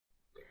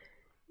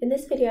In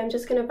this video, I'm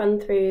just going to run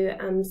through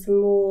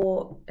some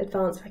more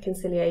advanced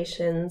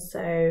reconciliations,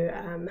 so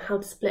how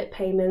to split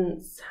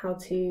payments, how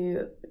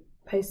to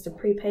post to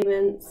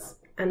prepayments,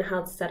 and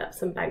how to set up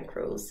some bank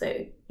rules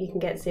so you can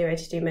get Xero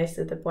to do most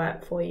of the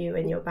work for you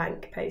in your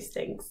bank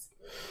postings.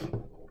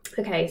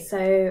 Okay,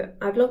 so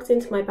I've logged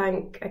into my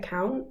bank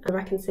account, a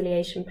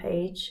reconciliation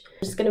page.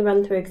 I'm just going to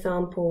run through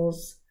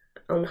examples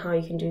on how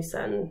you can do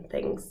certain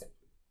things.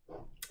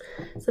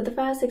 So the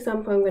first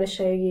example I'm going to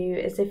show you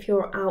is if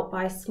you're out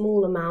by a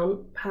small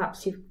amount,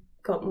 perhaps you've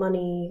got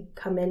money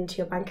come into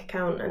your bank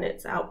account and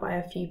it's out by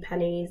a few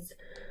pennies,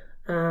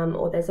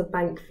 or there's a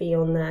bank fee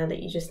on there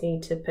that you just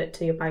need to put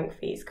to your bank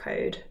fees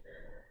code.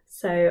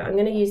 So I'm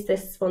going to use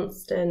this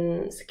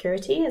Swanston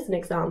security as an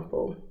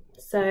example.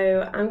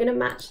 So I'm going to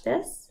match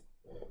this.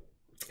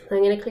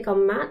 I'm going to click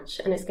on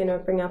match and it's going to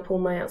bring up all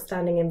my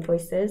outstanding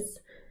invoices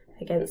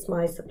against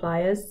my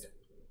suppliers.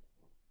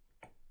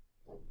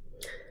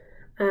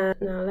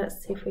 Now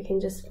let's see if we can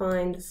just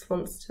find the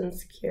Swanston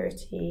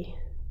security.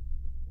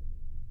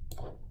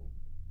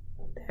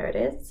 There it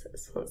is,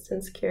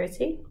 Swanston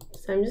security.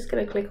 So I'm just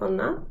going to click on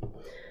that.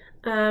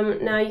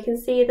 Now you can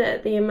see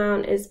that the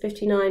amount is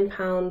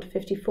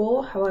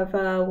 £59.54.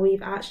 However,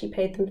 we've actually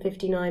paid them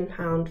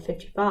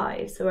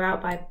 £59.55. So we're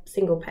out by a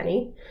single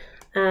penny.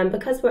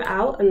 Because we're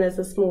out and there's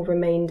a small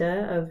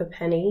remainder of a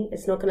penny,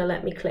 it's not going to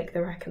let me click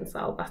the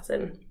reconcile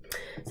button.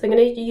 So I'm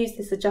going to use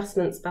this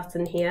adjustments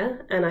button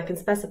here and I can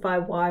specify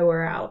why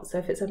we're out. So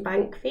if it's a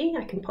bank fee,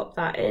 I can pop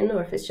that in,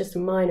 or if it's just a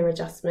minor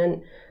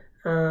adjustment,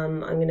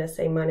 I'm going to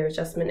say minor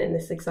adjustment in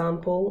this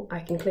example, I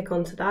can click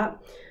onto that.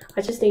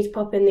 I just need to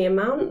pop in the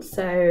amount.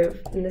 So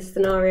in this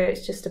scenario,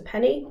 it's just a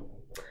penny.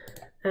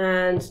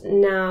 And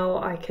now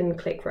I can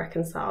click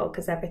reconcile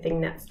because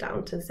everything nets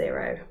down to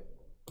zero.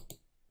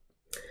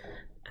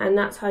 And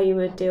that's how you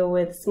would deal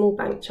with small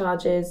bank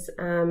charges,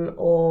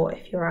 or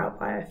if you're out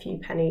by a few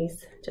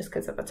pennies just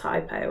because of a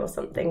typo or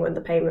something when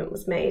the payment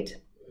was made.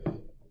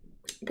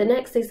 The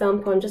next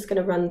example I'm just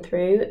going to run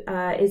through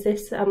is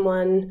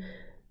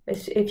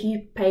if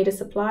you paid a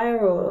supplier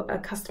or a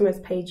customer has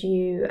paid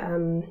you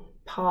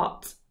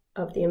part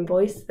of the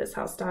invoice that's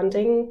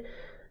outstanding.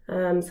 So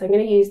I'm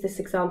going to use this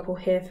example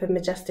here for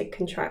Majestic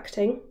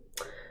Contracting.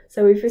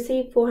 So we've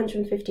received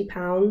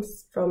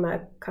 £450 from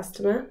a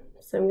customer.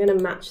 So I'm going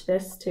to match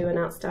this to an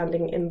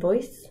outstanding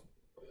invoice.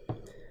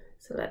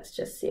 So let's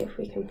just see if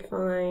we can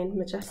find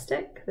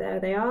Majestic. There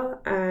they are.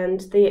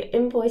 And the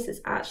invoice is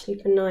actually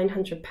for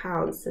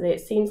 £900. So it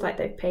seems like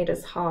they've paid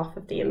us half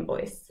of the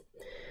invoice.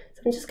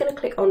 So I'm just going to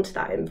click onto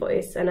that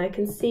invoice and I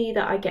can see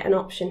that I get an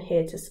option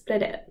here to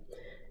split it.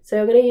 So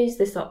I'm going to use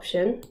this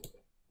option.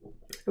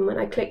 And when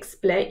I click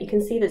split, you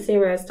can see that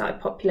Xero has started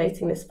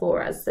populating this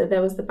for us. So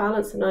there was the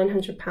balance of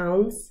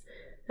 £900.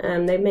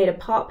 They've made a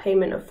part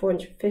payment of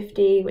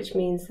 £450, which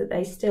means that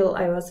they still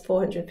owe us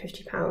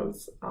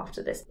 £450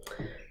 after this.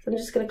 So I'm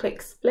just going to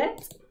click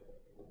split.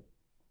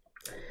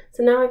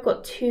 So now I've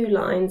got two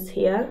lines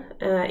here,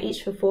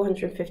 each for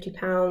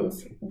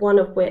 £450, one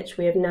of which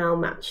we have now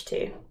matched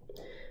to.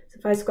 So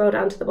if I scroll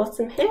down to the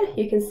bottom here,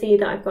 you can see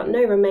that I've got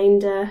no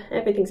remainder,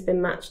 everything's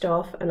been matched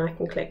off, and I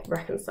can click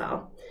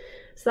reconcile.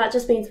 So that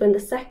just means when the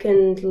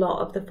second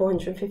lot of the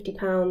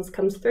 £450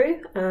 comes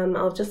through,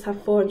 I'll just have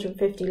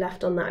 £450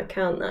 left on that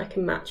account that I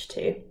can match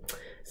to.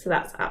 So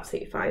that's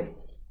absolutely fine.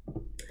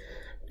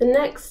 The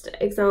next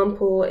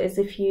example is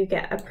if you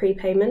get a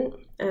prepayment.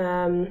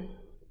 For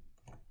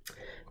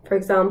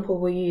example,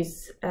 we'll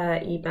use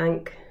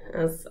eBank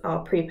as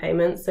our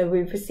prepayment. So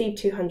we've received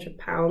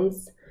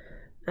 £200,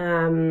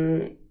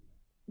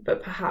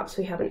 but perhaps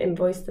we haven't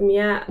invoiced them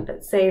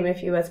yet. Same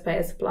if you were to pay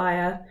a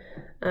supplier.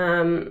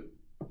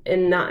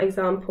 In that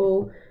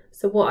example,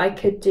 so what I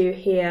could do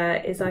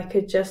here is I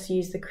could just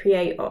use the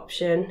create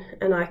option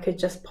and I could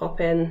just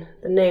pop in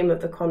the name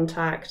of the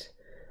contact.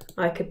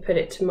 I could put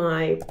it to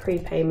my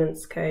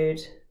prepayments code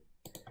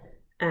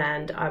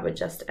and I would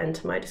just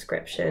enter my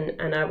description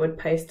and I would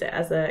post it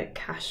as a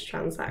cash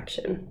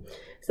transaction.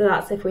 So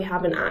that's if we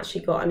haven't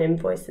actually got an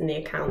invoice in the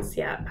accounts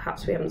yet.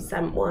 Perhaps we haven't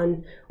sent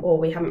one or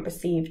we haven't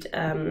received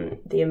the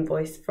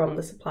invoice from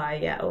the supplier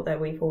yet, although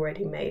we've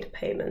already made a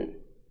payment.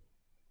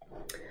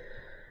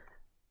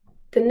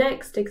 The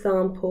next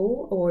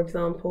example or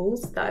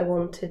examples that I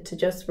wanted to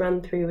just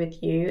run through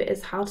with you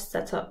is how to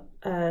set up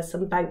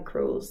some bank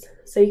rules.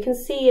 So you can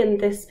see in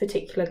this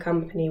particular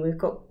company we've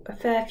got a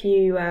fair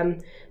few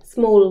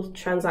small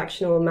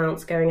transactional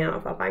amounts going out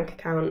of our bank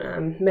account.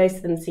 Most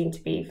of them seem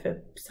to be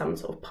for some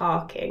sort of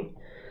parking.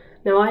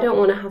 Now I don't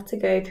want to have to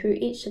go through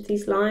each of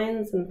these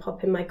lines and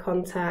pop in my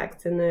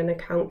contact and then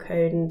account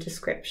code and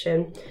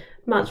description.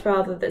 Much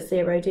rather that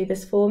Xero do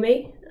this for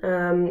me.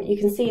 You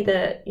can see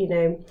that,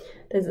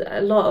 there's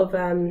a lot of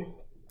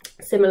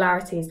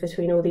similarities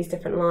between all these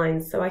different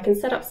lines. So I can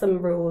set up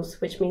some rules,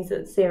 which means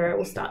that Xero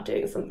will start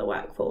doing some of the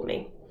work for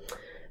me.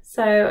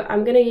 So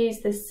I'm going to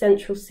use this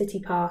central city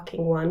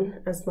parking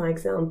one as my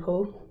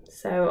example.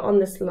 So on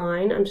this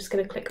line, I'm just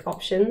going to click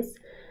options.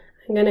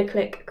 I'm going to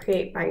click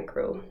create bank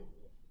rule.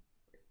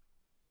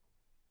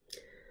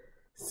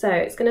 So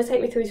it's going to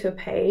take me through to a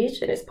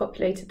page, and it's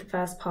populated the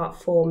first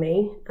part for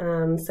me.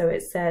 So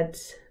it said,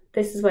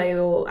 this is where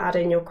you'll add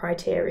in your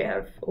criteria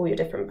of all your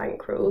different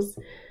bank rules.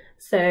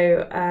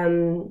 So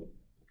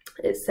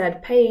it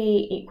said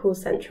payee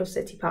equals central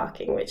city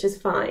parking, which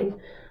is fine.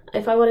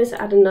 If I wanted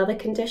to add another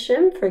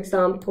condition, for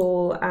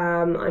example,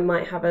 I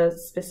might have a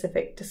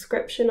specific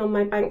description on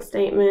my bank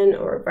statement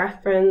or a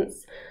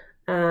reference,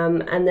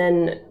 and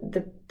then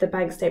the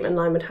bank statement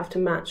line would have to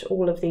match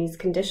all of these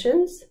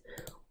conditions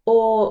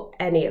or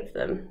any of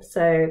them.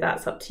 So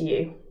that's up to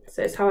you.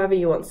 So it's however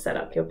you want to set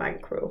up your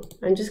bank rule.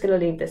 I'm just going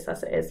to leave this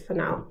as it is for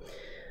now.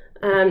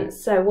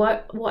 So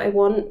what I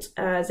want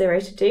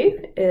Xero to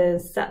do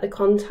is set the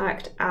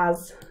contact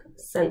as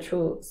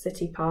central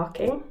city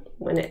parking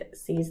when it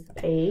sees the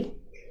payee.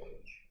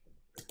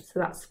 So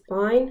that's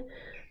fine.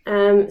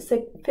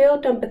 So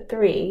field number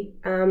 3,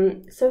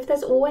 so if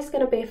there's always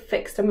going to be a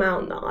fixed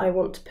amount that I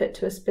want to put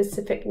to a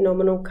specific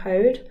nominal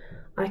code,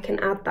 I can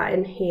add that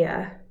in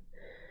here.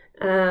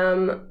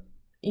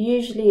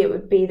 Usually it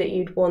would be that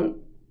you'd want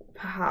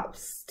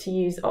perhaps to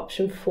use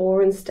option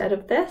 4 instead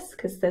of this,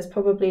 because there's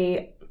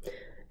probably,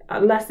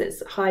 unless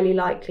it's highly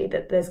likely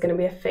that there's going to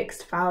be a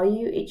fixed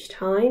value each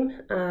time,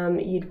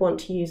 you'd want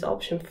to use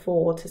option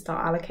 4 to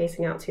start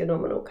allocating out to your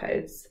nominal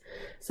codes.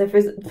 So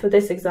for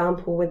this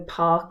example with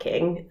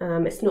parking,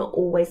 it's not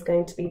always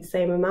going to be the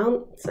same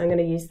amount, so I'm going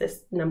to use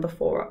this number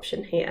 4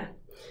 option here.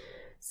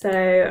 So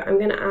I'm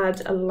going to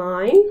add a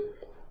line.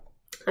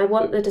 I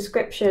want the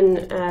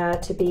description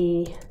to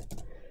be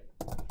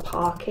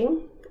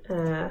parking,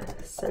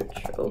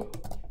 central.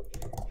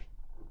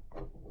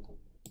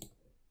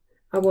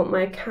 I want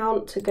my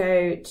account to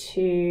go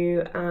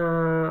to,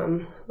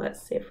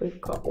 let's see if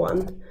we've got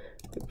one.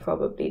 We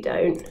probably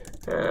don't.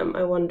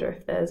 I wonder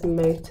if there's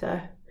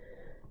motor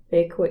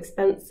vehicle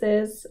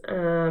expenses.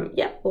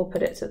 Yep, we'll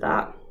put it to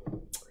that.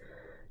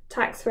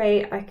 Tax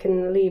rate I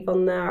can leave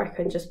on there. I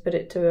can just put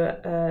it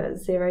to a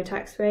 0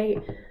 tax rate.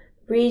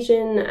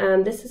 Region,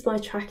 this is my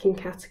tracking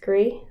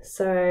category,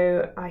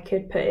 so I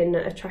could put in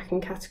a tracking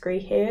category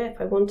here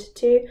if I wanted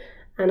to,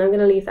 and I'm going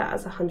to leave that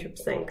as 100%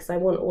 because I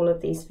want all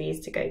of these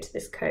fees to go to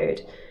this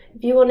code.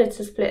 If you wanted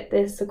to split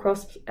this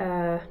across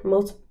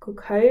multiple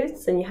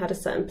codes and you had a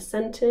certain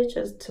percentage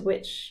as to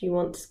which you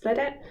want to split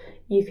it,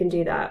 you can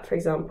do that. For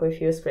example,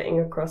 if you were splitting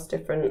across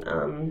different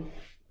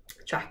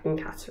tracking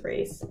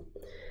categories.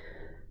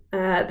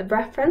 The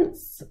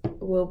reference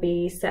will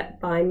be set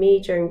by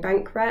me during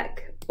bank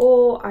rec,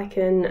 or I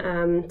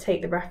can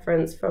take the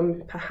reference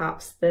from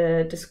perhaps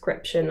the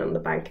description on the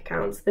bank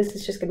accounts. This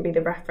is just going to be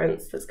the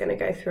reference that's going to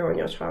go through on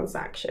your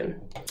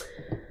transaction.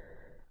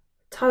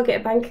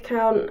 Target a bank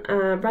account,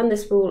 run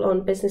this rule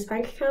on business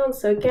bank accounts.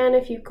 So again,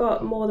 if you've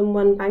got more than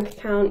one bank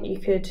account, you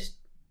could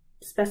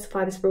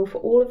specify this rule for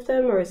all of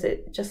them, or is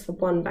it just for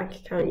one bank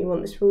account you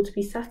want this rule to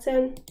be set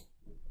in?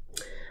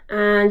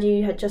 And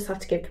you just have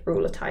to give the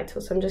rule a title.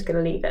 So I'm just going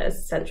to leave it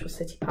as central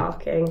city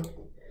parking,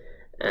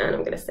 and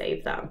I'm going to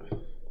save that.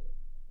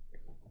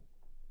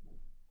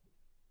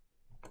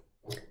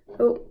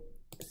 Oh,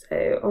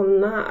 so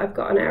on that I've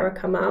got an error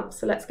come up,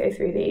 so let's go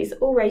through these.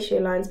 All ratio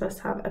lines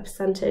must have a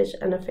percentage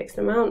and a fixed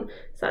amount.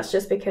 So that's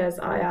just because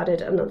I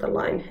added another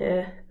line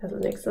here as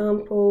an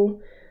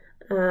example.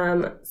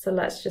 So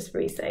let's just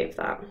resave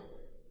that.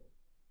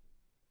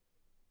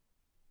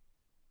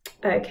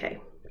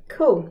 Okay.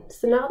 Cool.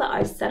 So now that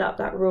I've set up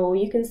that rule,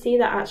 you can see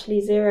that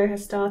actually Xero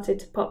has started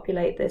to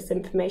populate this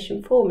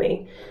information for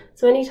me.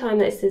 So anytime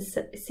that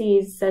it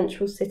sees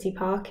central city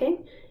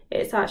parking,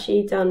 it's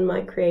actually done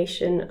my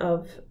creation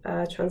of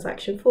a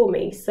transaction for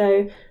me.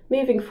 So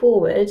moving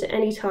forward,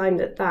 anytime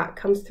that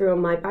comes through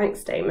on my bank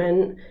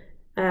statement,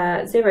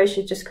 Xero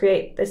should just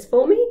create this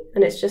for me,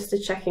 and it's just a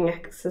checking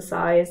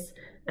exercise,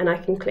 and I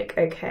can click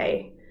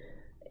OK.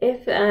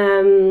 If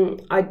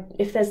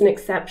there's an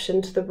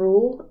exception to the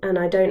rule and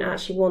I don't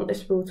actually want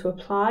this rule to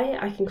apply,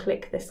 I can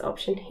click this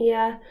option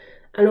here.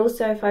 And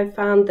also if I've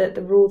found that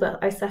the rule that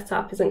I set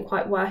up isn't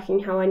quite working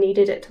how I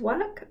needed it to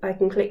work, I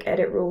can click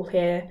edit rule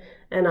here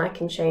and I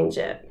can change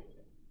it.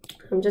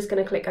 I'm just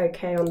going to click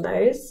OK on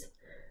those.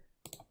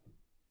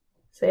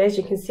 So as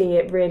you can see,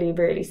 it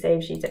really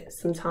saves you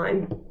some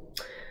time.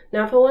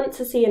 Now, if I want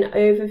to see an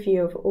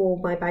overview of all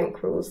my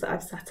bank rules that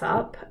I've set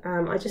up,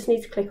 I just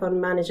need to click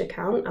on Manage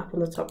Account up on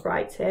the top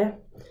right here,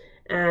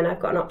 and I've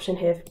got an option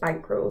here for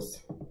bank rules.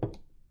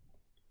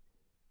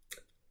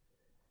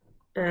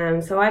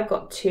 So I've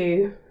got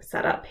 2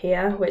 set up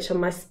here, which are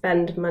my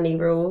spend money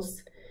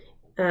rules.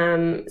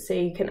 So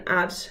you can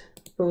add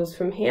rules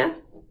from here.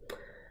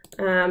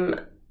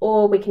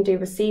 Or we can do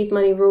receive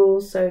money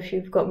rules. So if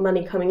you've got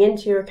money coming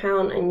into your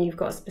account and you've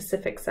got a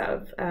specific set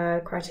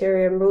of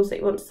criteria and rules that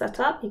you want to set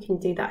up, you can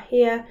do that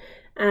here.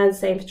 And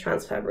same for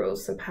transfer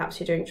rules. So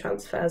perhaps you're doing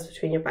transfers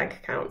between your bank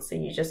accounts, so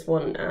you just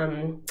want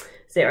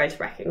Xero to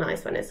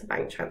recognize when it's a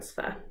bank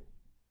transfer.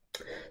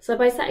 So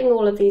by setting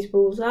all of these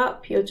rules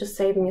up, you're just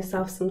saving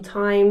yourself some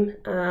time,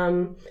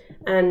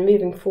 and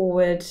moving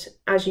forward,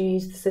 as you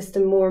use the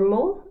system more and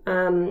more,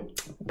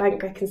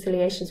 bank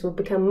reconciliations will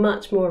become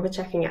much more of a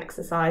checking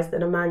exercise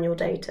than a manual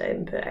data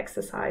input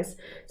exercise.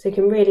 So you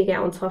can really get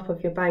on top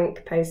of your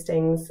bank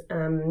postings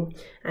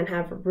and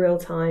have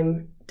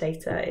real-time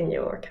data in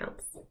your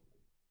accounts.